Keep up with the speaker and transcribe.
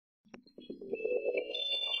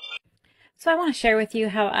So I want to share with you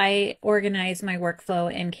how I organize my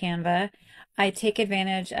workflow in Canva. I take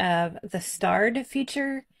advantage of the starred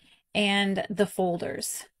feature and the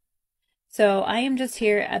folders. So I am just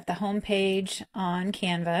here at the home page on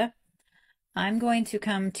Canva. I'm going to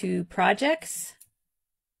come to projects,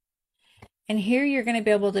 and here you're going to be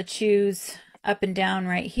able to choose up and down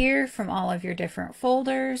right here from all of your different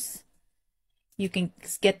folders. You can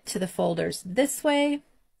get to the folders this way,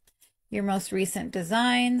 your most recent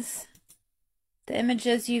designs, the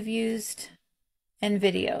images you've used, and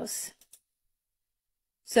videos.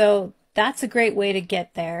 So that's a great way to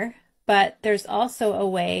get there. But there's also a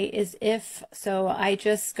way so I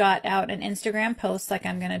just got out an Instagram post, like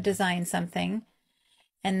I'm going to design something.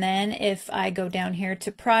 And then if I go down here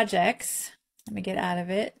to projects, let me get out of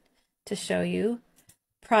it to show you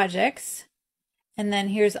projects. And then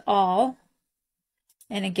here's all.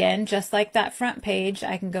 And again, just like that front page,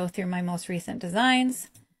 I can go through my most recent designs,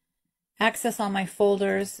 access all my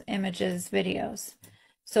folders, images, videos.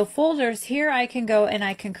 So folders, here I can go and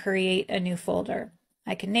I can create a new folder.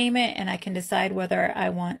 I can name it and I can decide whether I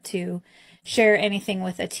want to share anything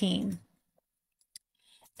with a team.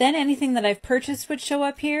 Then anything that I've purchased would show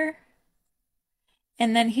up here.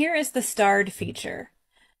 And then here is the starred feature.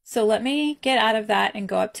 So let me get out of that and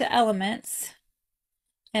go up to elements.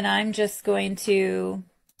 And I'm just going to,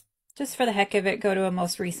 just for the heck of it, go to a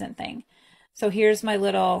most recent thing. So here's my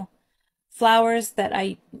little flowers that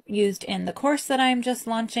I used in the course that I'm just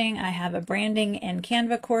launching. I have a branding and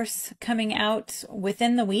Canva course coming out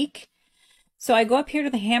within the week. So I go up here to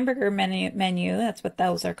the hamburger menu, that's what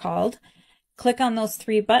those are called. Click on those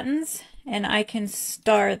three buttons and I can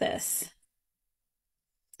star this.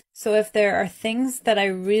 So if there are things that I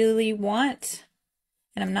really want,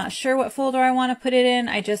 and I'm not sure what folder I want to put it in,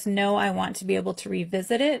 I just know I want to be able to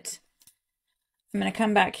revisit it. I'm going to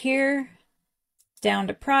come back here, down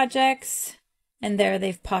to projects, and there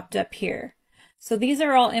they've popped up here. So these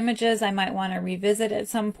are all images I might want to revisit at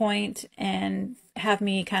some point and have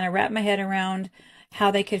me kind of wrap my head around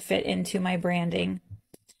how they could fit into my branding.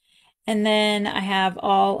 And then I have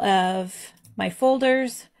all of my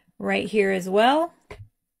folders right here as well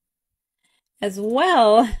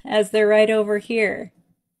as they're right over here.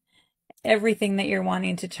 Everything that you're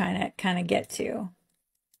wanting to try to kind of get to.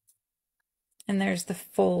 And there's the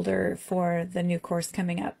folder for the new course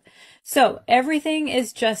coming up. So everything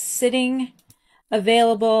is just sitting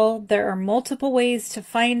available. There are multiple ways to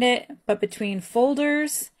find it, but between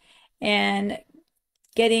folders and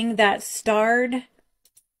getting that starred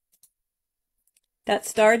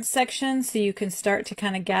section so you can start to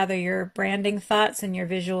kind of gather your branding thoughts and your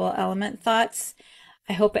visual element thoughts.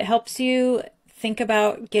 I hope it helps you think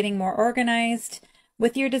about getting more organized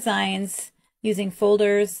with your designs using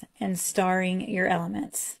folders and starring your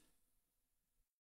elements.